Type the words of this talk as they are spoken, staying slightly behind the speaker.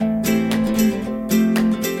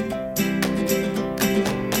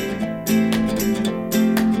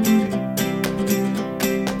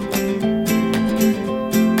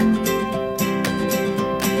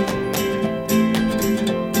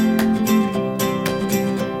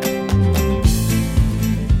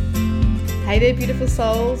there, beautiful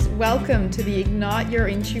souls. Welcome to the Ignite Your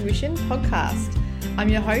Intuition podcast. I'm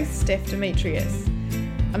your host, Steph Demetrius.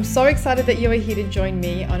 I'm so excited that you are here to join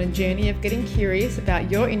me on a journey of getting curious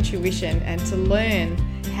about your intuition and to learn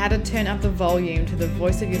how to turn up the volume to the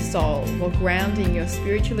voice of your soul while grounding your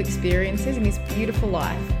spiritual experiences in this beautiful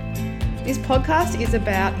life. This podcast is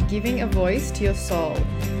about giving a voice to your soul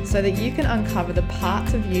so that you can uncover the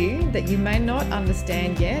parts of you that you may not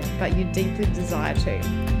understand yet, but you deeply desire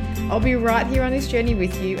to. I'll be right here on this journey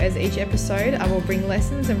with you as each episode I will bring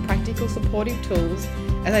lessons and practical supportive tools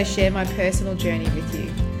as I share my personal journey with you.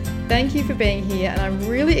 Thank you for being here, and I'm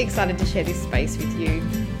really excited to share this space with you.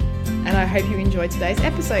 And I hope you enjoyed today's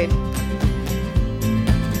episode.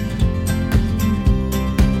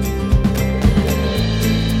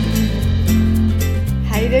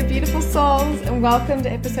 Hey there, beautiful souls, and welcome to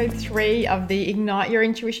episode 3 of the Ignite Your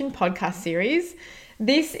Intuition podcast series.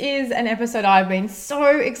 This is an episode I've been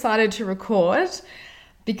so excited to record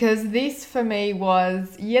because this for me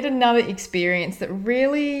was yet another experience that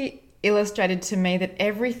really illustrated to me that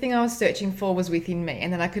everything I was searching for was within me,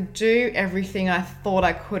 and that I could do everything I thought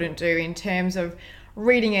I couldn't do in terms of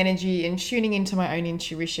reading energy and tuning into my own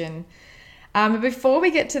intuition. But before we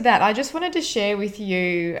get to that, I just wanted to share with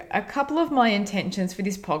you a couple of my intentions for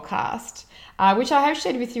this podcast, which I have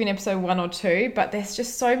shared with you in episode 1 or 2, but there's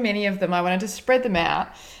just so many of them. I wanted to spread them out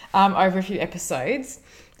over a few episodes.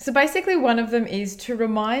 So basically one of them is to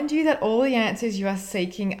remind you that all the answers you are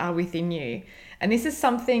seeking are within you. And this is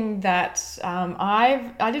something that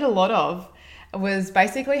I did a lot of, was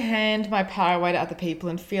basically hand my power away to other people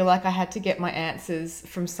and feel like I had to get my answers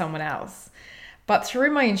from someone else. But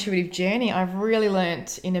through my intuitive journey, I've really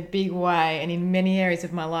learnt in a big way and in many areas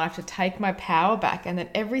of my life to take my power back, and that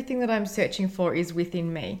everything that I'm searching for is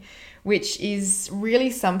within me, which is really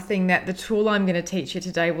something that the tool I'm going to teach you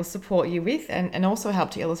today will support you with and also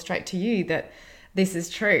help to illustrate to you that this is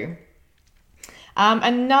true.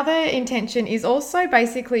 Another intention is also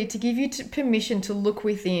basically to give you permission to look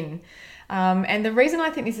within. And the reason I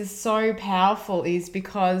think this is so powerful is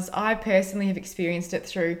because I personally have experienced it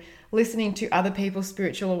through listening to other people's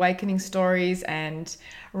spiritual awakening stories and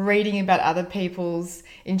reading about other people's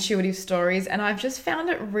intuitive stories. And I've just found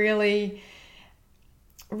it really,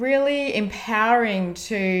 really empowering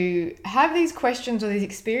to have these questions or these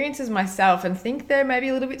experiences myself and think they're maybe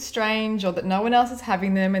a little bit strange or that no one else is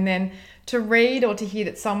having them. And then to read or to hear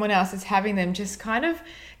that someone else is having them just kind of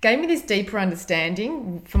gave me this deeper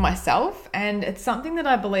understanding for myself. And it's something that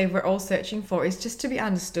I believe we're all searching for, is just to be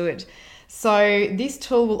understood. So this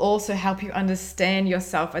tool will also help you understand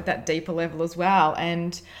yourself at that deeper level as well,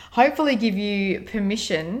 and hopefully give you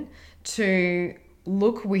permission to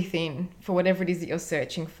look within for whatever it is that you're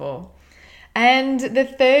searching for. And the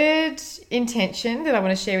third intention that I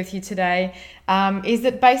want to share with you today is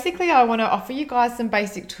that basically I want to offer you guys some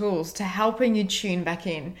basic tools to helping you tune back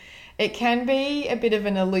in. It can be a bit of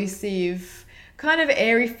an elusive, kind of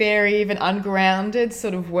airy-fairy, even ungrounded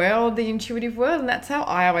sort of world, the intuitive world, and that's how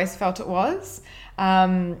I always felt it was.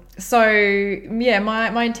 My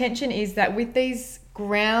intention is that with these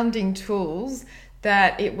grounding tools,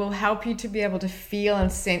 that it will help you to be able to feel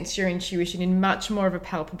and sense your intuition in much more of a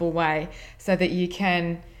palpable way, so that you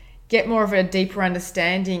can get more of a deeper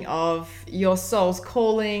understanding of your soul's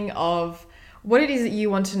calling, of what it is that you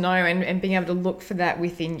want to know, and being able to look for that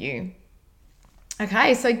within you.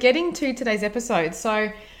 Okay, so getting to today's episode.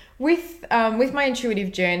 So with my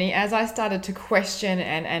intuitive journey, as I started to question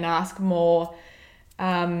and ask more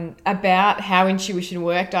about how intuition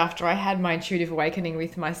worked after I had my intuitive awakening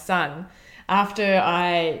with my son, after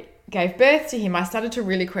I gave birth to him, I started to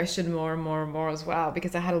really question more and more and more as well,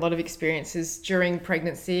 because I had a lot of experiences during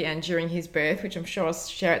pregnancy and during his birth, which I'm sure I'll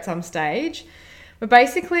share at some stage. But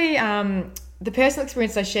basically, the personal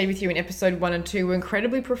experience I shared with you in episode 1 and 2 were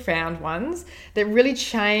incredibly profound ones that really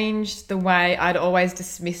changed the way I'd always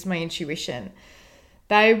dismissed my intuition.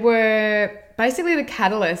 They were basically the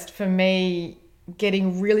catalyst for me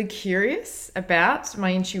getting really curious about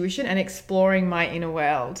my intuition and exploring my inner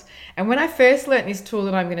world. And when I first learnt this tool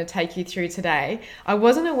that I'm going to take you through today, I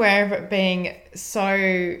wasn't aware of it being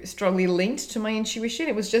so strongly linked to my intuition.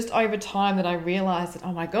 It was just over time that I realized that,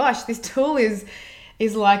 oh my gosh, this tool is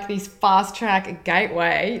like this fast track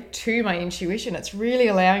gateway to my intuition. It's really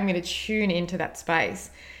allowing me to tune into that space,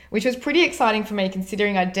 which was pretty exciting for me,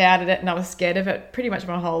 considering I doubted it and I was scared of it pretty much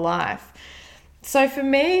my whole life. So for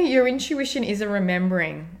me, your intuition is a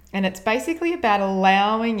remembering, and it's basically about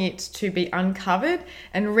allowing it to be uncovered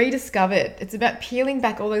and rediscovered. It's about peeling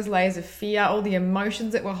back all those layers of fear, all the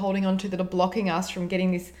emotions that we're holding on to that are blocking us from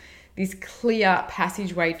getting this clear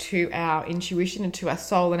passageway to our intuition and to our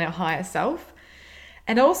soul and our higher self.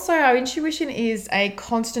 And also, our intuition is a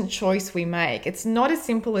constant choice we make. It's not as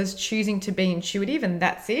simple as choosing to be intuitive and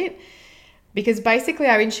that's it. Because basically,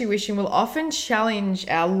 our intuition will often challenge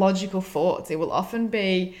our logical thoughts. It will often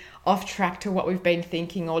be off track to what we've been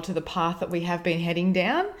thinking or to the path that we have been heading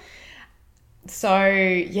down. So,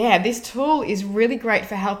 yeah, this tool is really great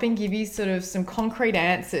for helping give you sort of some concrete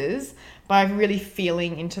answers by really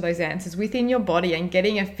feeling into those answers within your body and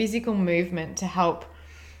getting a physical movement to help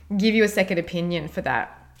give you a second opinion for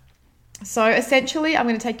that. So essentially, I'm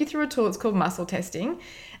going to take you through a tool. It's called muscle testing.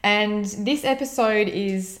 And this episode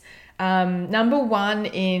is number 1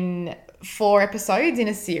 in 4 episodes in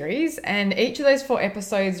a series. And each of those 4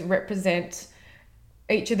 episodes represent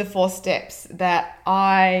each of the 4 steps that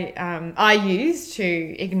I use to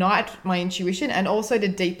ignite my intuition and also to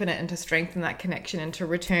deepen it and to strengthen that connection and to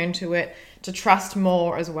return to it, to trust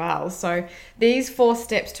more as well. So these 4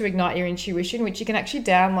 steps to ignite your intuition, which you can actually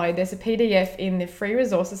download. There's a PDF in the free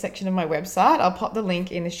resources section of my website. I'll pop the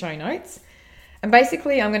link in the show notes. And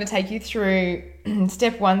basically, I'm going to take you through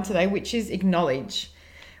step 1 today, which is acknowledge,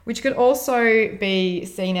 which could also be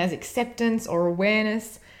seen as acceptance or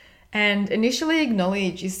awareness. And initially,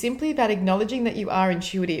 acknowledge is simply about acknowledging that you are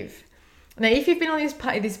intuitive. Now, if you've been on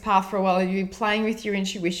this path for a while, and you've been playing with your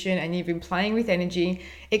intuition and you've been playing with energy,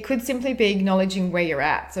 it could simply be acknowledging where you're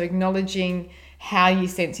at. So acknowledging how you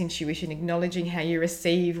sense intuition, acknowledging how you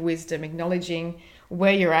receive wisdom, acknowledging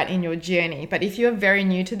where you're at in your journey. But if you're very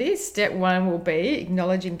new to this, step 1 will be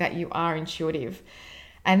acknowledging that you are intuitive.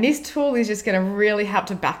 And this tool is just going to really help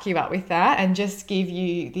to back you up with that and just give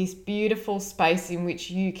you this beautiful space in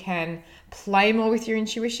which you can play more with your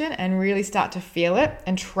intuition and really start to feel it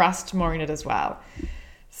and trust more in it as well.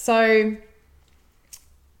 So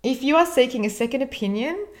if you are seeking a second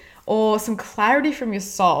opinion or some clarity from your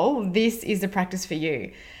soul, this is the practice for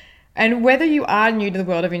you. And whether you are new to the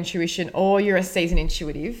world of intuition or you're a seasoned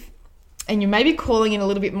intuitive and you may be calling in a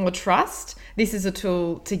little bit more trust, this is a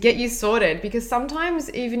tool to get you sorted, because sometimes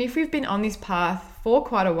even if we've been on this path for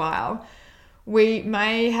quite a while, we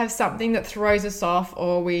may have something that throws us off,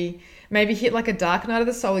 or we maybe hit like a dark night of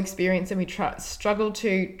the soul experience and we struggle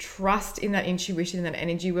to trust in that intuition, in that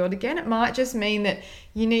energy world again. It might just mean that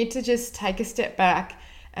you need to just take a step back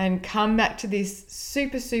and come back to this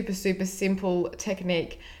super, super, super simple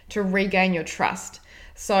technique to regain your trust.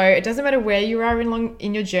 So it doesn't matter where you are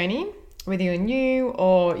in your journey, whether you're new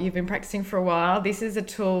or you've been practicing for a while, this is a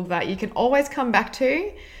tool that you can always come back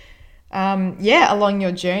to, along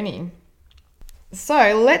your journey.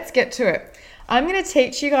 So let's get to it. I'm going to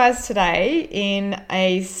teach you guys today in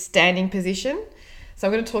a standing position. So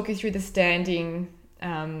I'm going to talk you through the standing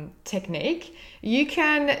technique. You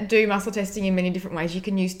can do muscle testing in many different ways. You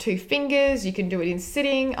can use 2 fingers. You can do it in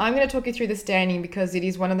sitting. I'm going to talk you through the standing because it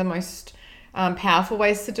is one of the most powerful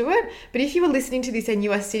ways to do it. But if you are listening to this and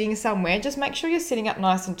you are sitting somewhere, just make sure you're sitting up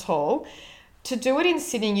nice and tall. To do it in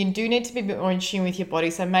sitting, you do need to be a bit more in tune with your body.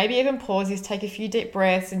 So maybe even pause this, take a few deep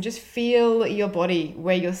breaths and just feel your body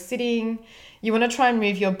where you're sitting. You want to try and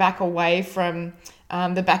move your back away from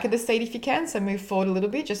the back of the seat if you can. So move forward a little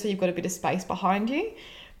bit just so you've got a bit of space behind you.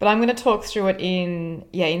 But I'm going to talk through it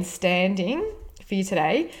in standing for you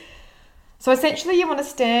today. So essentially you want to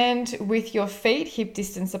stand with your feet hip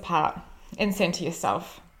distance apart and center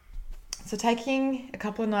yourself. So taking a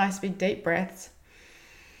couple of nice big deep breaths.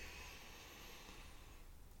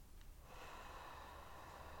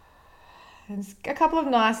 And a couple of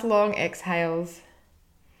nice long exhales.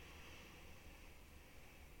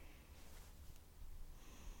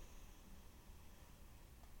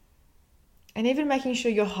 And even making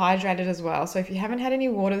sure you're hydrated as well. So if you haven't had any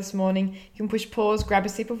water this morning, you can push pause, grab a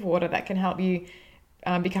sip of water. That can help you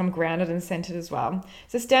become grounded and centered as well.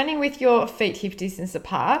 So standing with your feet hip distance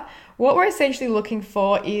apart, what we're essentially looking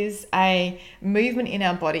for is a movement in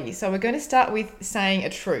our body. So we're going to start with saying a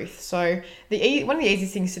truth. So one of the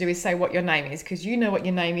easiest things to do is say what your name is, because you know what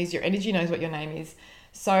your name is, your energy knows what your name is.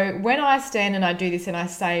 So when I stand and I do this and I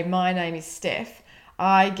say, my name is Steph,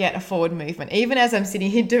 I get a forward movement. Even as I'm sitting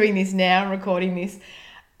here doing this now, recording this,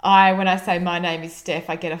 when I say my name is Steph,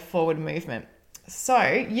 I get a forward movement. So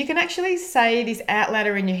you can actually say this out loud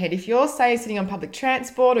or in your head. If you're, say, sitting on public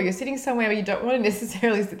transport or you're sitting somewhere where you don't want to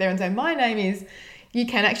necessarily sit there and say, my name is, you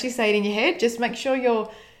can actually say it in your head. Just make sure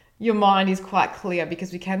your mind is quite clear,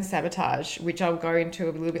 because we can sabotage, which I'll go into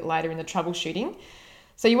a little bit later in the troubleshooting.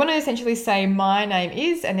 So you want to essentially say, my name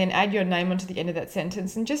is, and then add your name onto the end of that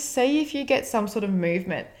sentence and just see if you get some sort of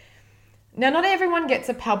movement. Now, not everyone gets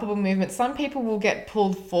a palpable movement. Some people will get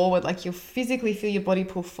pulled forward, like you'll physically feel your body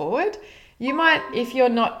pull forward. You might, if you're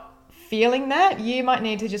not feeling that, you might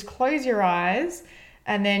need to just close your eyes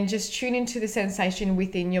and then just tune into the sensation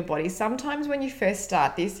within your body. Sometimes when you first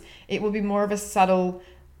start this, it will be more of a subtle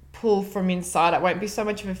pull from inside. It won't be so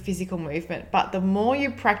much of a physical movement, but the more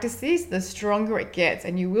you practice this, the stronger it gets,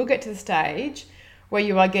 and you will get to the stage where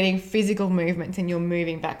you are getting physical movements and you're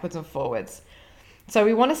moving backwards and forwards. So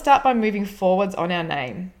we want to start by moving forwards on our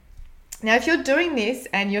name. Now, if you're doing this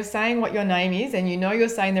and you're saying what your name is and you know you're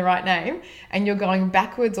saying the right name and you're going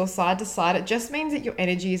backwards or side to side, it just means that your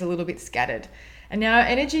energy is a little bit scattered. And now our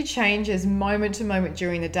energy changes moment to moment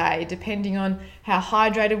during the day, depending on how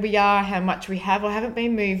hydrated we are, how much we have or haven't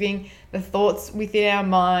been moving, the thoughts within our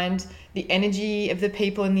mind, the energy of the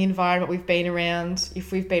people in the environment we've been around,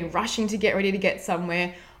 if we've been rushing to get ready to get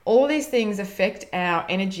somewhere. All these things affect our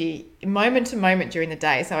energy moment to moment during the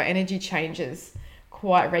day. So our energy changes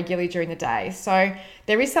quite regularly during the day. So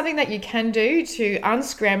there is something that you can do to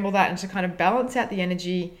unscramble that and to kind of balance out the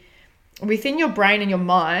energy within your brain and your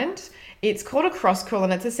mind. It's called a cross crawl,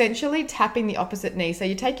 and it's essentially tapping the opposite knee. So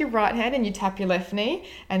you take your right hand and you tap your left knee,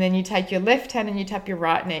 and then you take your left hand and you tap your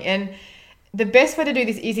right knee. And the best way to do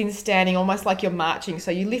this is in standing, almost like you're marching.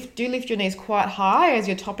 So you lift your knees quite high as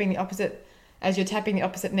you're tapping the opposite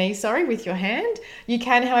knee, with your hand. You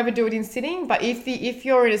can, however, do it in sitting, but if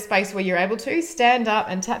you're in a space where you're able to, stand up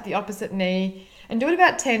and tap the opposite knee and do it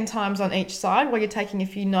about 10 times on each side while you're taking a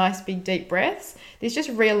few nice big deep breaths. This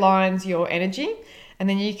just realigns your energy, and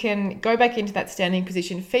then you can go back into that standing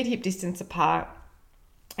position, feet hip distance apart,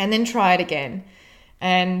 and then try it again.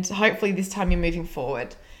 And hopefully this time you're moving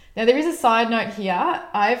forward. Now, there is a side note here.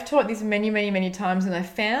 I've taught this many, many, many times, and I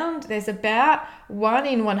found there's about 1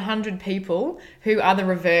 in 100 people who are the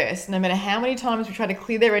reverse. No matter how many times we try to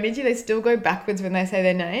clear their energy, they still go backwards when they say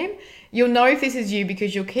their name. You'll know if this is you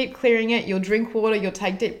because you'll keep clearing it. You'll drink water, you'll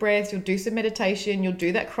take deep breaths, you'll do some meditation, you'll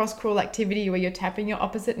do that cross crawl activity where you're tapping your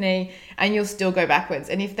opposite knee, and you'll still go backwards.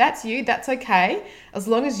 And if that's you, that's okay, as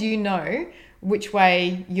long as you know which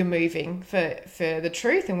way you're moving for the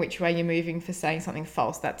truth and which way you're moving for saying something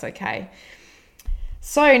false. That's okay.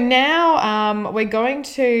 So now we're going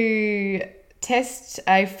to test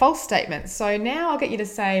a false statement. So now I'll get you to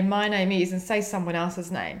say my name is and say someone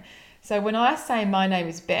else's name. So when I say my name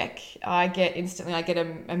is Beck, I get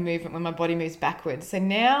a movement when my body moves backwards. So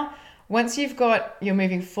now once you're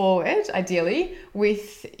moving forward, ideally,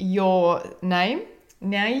 with your name,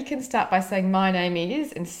 now you can start by saying my name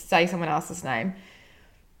is and say someone else's name,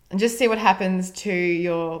 and just see what happens to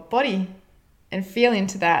your body and feel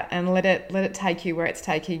into that and let it take you where it's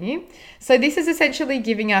taking you. So this is essentially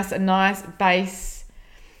giving us a nice base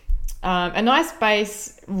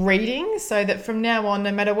reading, so that from now on,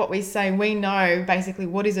 no matter what we say, we know basically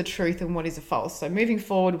what is a truth and what is a false. So moving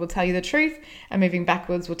forward will tell you the truth, and moving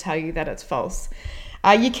backwards will tell you that it's false.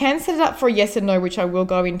 You can set it up for a yes and no, which I will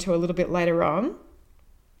go into a little bit later on.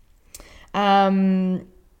 I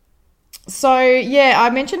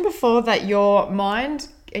mentioned before that your mind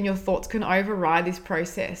and your thoughts can override this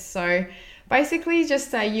process. So basically just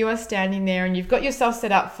say you are standing there and you've got yourself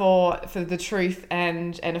set up for the truth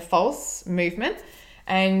and a false movement,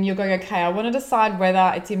 and you're going, okay, I want to decide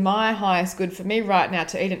whether it's in my highest good for me right now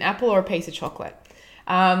to eat an apple or a piece of chocolate.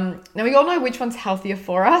 Now we all know which one's healthier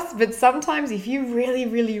for us, but sometimes if you really,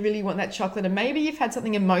 really, really want that chocolate, and maybe you've had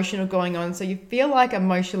something emotional going on, so you feel like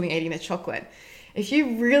emotionally eating the chocolate. If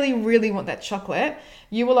you really, really want that chocolate,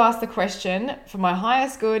 you will ask the question, for my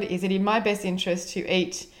highest good, is it in my best interest to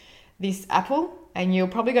eat this apple? And you'll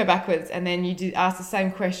probably go backwards, and then you do ask the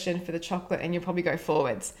same question for the chocolate, and you'll probably go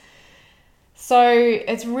forwards. So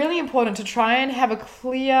it's really important to try and have a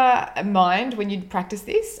clear mind when you practice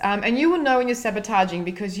this. And you will know when you're sabotaging,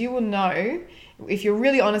 because you will know, if you're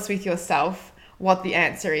really honest with yourself, what the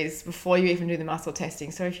answer is before you even do the muscle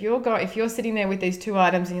testing. So if you're sitting there with these two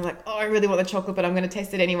items and you're like, oh, I really want the chocolate, but I'm going to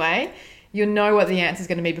test it anyway, you'll know what the answer is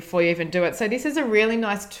going to be before you even do it. So this is a really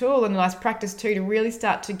nice tool and a nice practice too, to really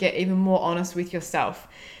start to get even more honest with yourself,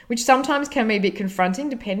 which sometimes can be a bit confronting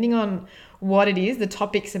depending on what it is, the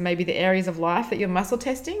topics and maybe the areas of life that you're muscle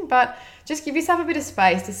testing. But just give yourself a bit of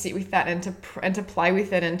space to sit with that and to play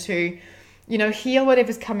with it, and to, heal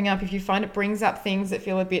whatever's coming up. If you find it brings up things that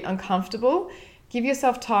feel a bit uncomfortable, give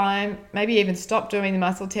yourself time, maybe even stop doing the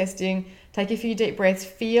muscle testing, take a few deep breaths,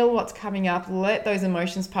 feel what's coming up, let those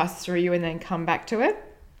emotions pass through you, and then come back to it.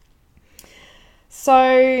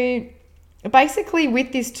 So basically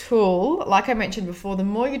with this tool, like I mentioned before, the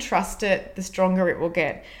more you trust it, the stronger it will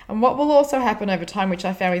get. And what will also happen over time, which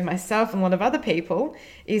I found with myself and a lot of other people,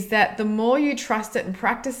 is that the more you trust it and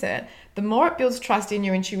practice it, the more it builds trust in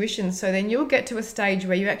your intuition. So then you'll get to a stage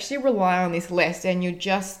where you actually rely on this less, and you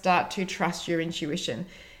just start to trust your intuition,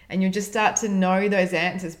 and you'll just start to know those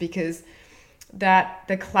answers, because that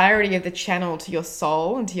the clarity of the channel to your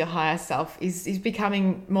soul and to your higher self is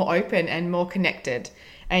becoming more open and more connected,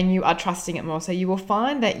 and you are trusting it more. So you will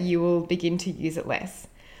find that you will begin to use it less.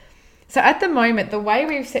 So at the moment, the way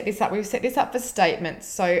we've set this up for statements.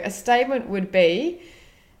 So a statement would be,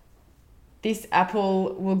 this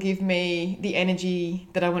apple will give me the energy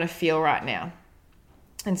that I want to feel right now.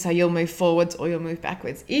 And so you'll move forwards or you'll move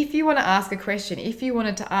backwards. If you want to ask a question, if you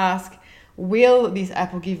wanted to ask, will this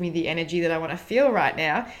apple give me the energy that I want to feel right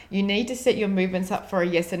now? You need to set your movements up for a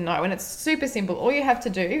yes and no. And it's super simple. All you have to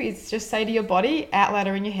do is just say to your body out loud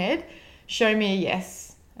or in your head, show me a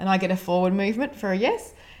yes. And I get a forward movement for a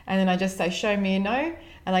yes. And then I just say, show me a no.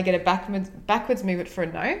 And I get a backwards movement for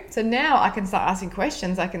a no. So now I can start asking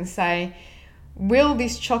questions. I can say, will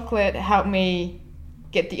this chocolate help me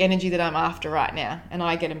get the energy that I'm after right now? And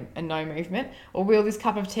I get a no movement. Or will this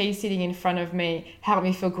cup of tea sitting in front of me help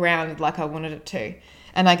me feel grounded like I wanted it to?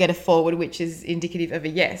 And I get a forward, which is indicative of a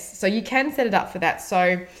yes. So you can set it up for that.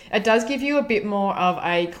 So it does give you a bit more of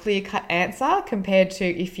a clear-cut answer compared to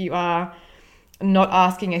if you are not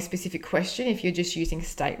asking a specific question, if you're just using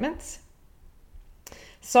statements.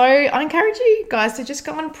 So I encourage you guys to just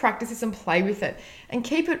go and practice this and play with it, and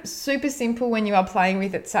keep it super simple when you are playing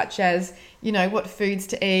with it, such as, what foods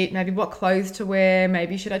to eat, maybe what clothes to wear,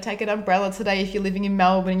 maybe should I take an umbrella today if you're living in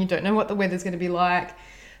Melbourne and you don't know what the weather's going to be like.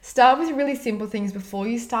 Start with really simple things before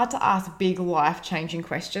you start to ask big life-changing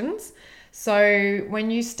questions. So when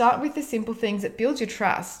you start with the simple things, it builds your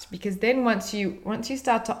trust, because then once you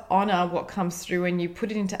start to honor what comes through and you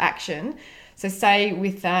put it into action. So say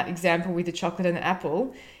with that example with the chocolate and the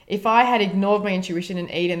apple, if I had ignored my intuition and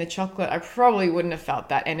eaten the chocolate, I probably wouldn't have felt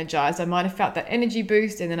that energized. I might have felt that energy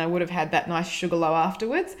boost, and then I would have had that nice sugar low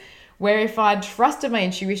afterwards. Where if I'd trusted my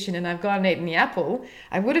intuition and I've gone and eaten the apple,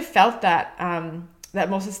 I would have felt that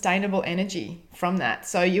more sustainable energy from that.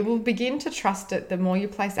 So you will begin to trust it the more you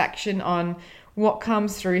place action on what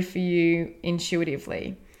comes through for you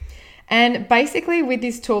intuitively. And basically with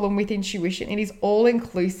this tool and with intuition, it is all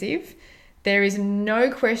inclusive. There is no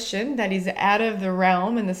question that is out of the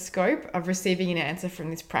realm and the scope of receiving an answer from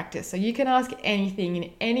this practice. So you can ask anything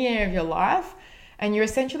in any area of your life, and you're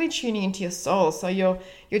essentially tuning into your soul. So you're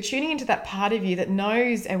tuning into that part of you that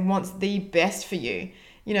knows and wants the best for you.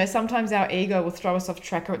 Sometimes our ego will throw us off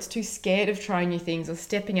track, or it's too scared of trying new things or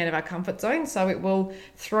stepping out of our comfort zone, so it will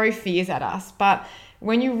throw fears at us. But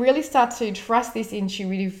when you really start to trust this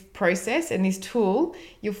intuitive process and this tool,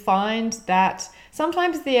 you'll find that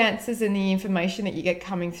sometimes the answers and the information that you get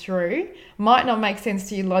coming through might not make sense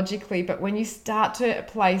to you logically, but when you start to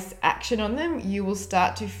place action on them, you will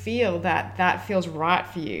start to feel that feels right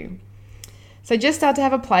for you. So just start to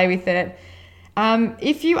have a play with it.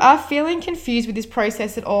 If you are feeling confused with this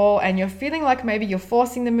process at all, and you're feeling like maybe you're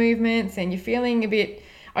forcing the movements and you're feeling a bit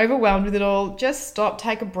overwhelmed with it all, just stop,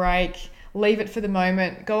 take a break, leave it for the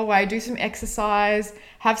moment, go away, do some exercise,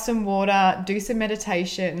 have some water, do some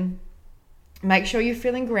meditation. Make sure you're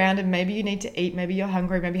feeling grounded. Maybe you need to eat, maybe you're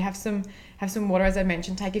hungry, maybe have some water, as I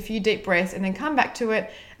mentioned, take a few deep breaths, and then come back to it,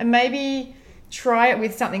 and maybe try it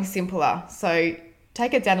with something simpler. So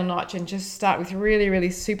take it down a notch and just start with really,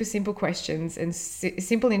 really super simple questions and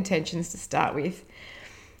simple intentions to start with.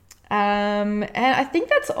 And I think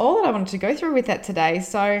that's all that I wanted to go through with that today.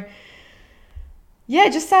 So yeah,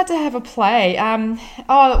 just start to have a play.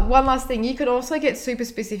 One last thing, you could also get super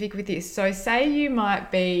specific with this. So say you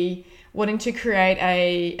might be wanting to create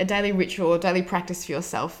a daily ritual or daily practice for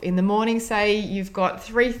yourself. In the morning, say you've got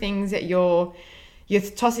 3 things that you're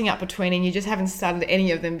tossing up between, and you just haven't started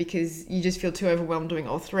any of them because you just feel too overwhelmed doing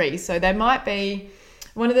all 3. So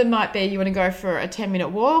one of them might be you want to go for a 10-minute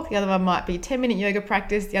walk. The other one might be 10-minute yoga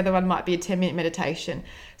practice. The other one might be a 10-minute meditation.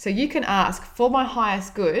 So you can ask, for my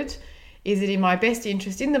highest good, is it in my best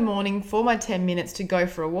interest in the morning for my 10 minutes to go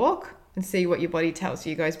for a walk and see what your body tells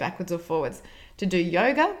you, goes backwards or forwards, to do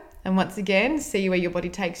yoga, and once again, see where your body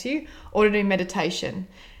takes you, or to do meditation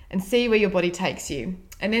and see where your body takes you.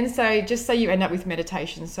 And then just say you end up with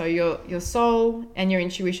meditation. So your soul and your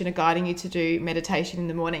intuition are guiding you to do meditation in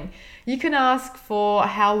the morning. You can ask for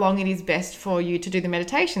how long it is best for you to do the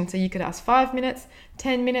meditation. So you could ask 5 minutes,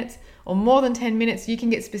 10 minutes, or more than 10 minutes. You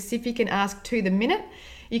can get specific and ask to the minute.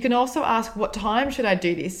 You can also ask, what time should I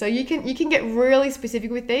do this? So you can get really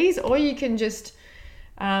specific with these, or you can just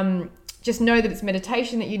know that it's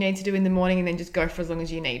meditation that you need to do in the morning, and then just go for as long as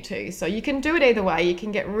you need to. So you can do it either way. You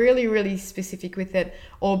can get really, really specific with it,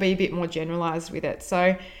 or be a bit more generalized with it.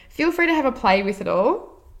 So feel free to have a play with it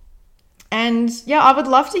all. And yeah, I would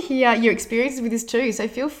love to hear your experiences with this too. So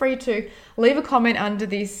feel free to leave a comment under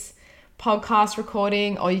this podcast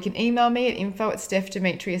recording, or you can email me at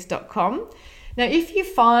info@stephdemetrius.com. Now, if you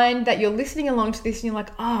find that you're listening along to this and you're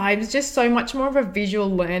like, I'm just so much more of a visual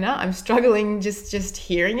learner, I'm struggling just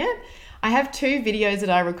hearing it, I have 2 videos that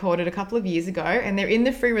I recorded a couple of years ago, and they're in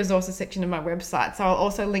the free resources section of my website. So I'll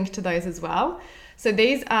also link to those as well. So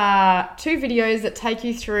these are 2 videos that take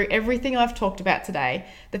you through everything I've talked about today.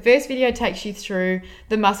 The first video takes you through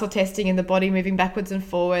the muscle testing and the body moving backwards and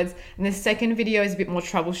forwards. And the second video is a bit more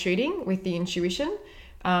troubleshooting with the intuition,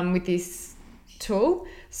 with this tool.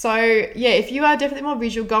 So yeah, if you are definitely more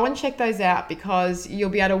visual, go and check those out, because you'll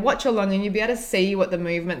be able to watch along and you'll be able to see what the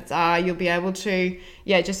movements are. You'll be able to,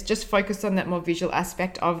 just focus on that more visual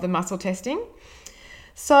aspect of the muscle testing.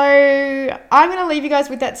 So I'm going to leave you guys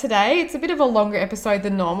with that today. It's a bit of a longer episode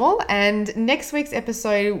than normal, and next week's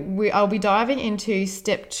episode, I'll be diving into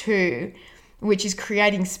step 2, which is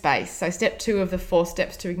creating space. So step 2 of the 4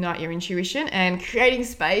 steps to ignite your intuition, and creating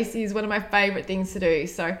space is one of my favorite things to do.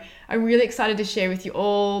 So I'm really excited to share with you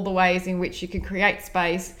all the ways in which you can create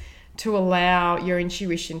space to allow your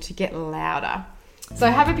intuition to get louder.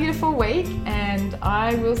 So have a beautiful week, and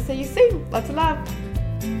I will see you soon. Lots of love.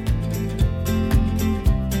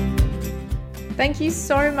 Thank you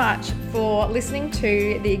so much for listening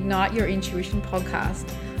to the Ignite Your Intuition podcast.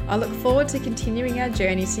 I look forward to continuing our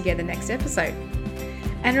journey together next episode.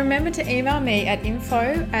 And remember to email me at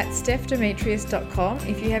info@stephdemetrius.com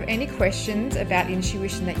if you have any questions about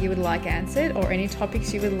intuition that you would like answered, or any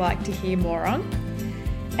topics you would like to hear more on.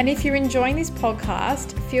 And if you're enjoying this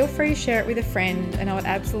podcast, feel free to share it with a friend, and I would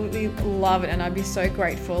absolutely love it, and I'd be so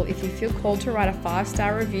grateful if you feel called to write a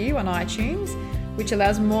 5-star review on iTunes, which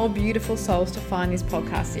allows more beautiful souls to find this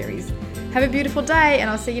podcast series. Have a beautiful day, and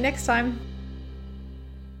I'll see you next time.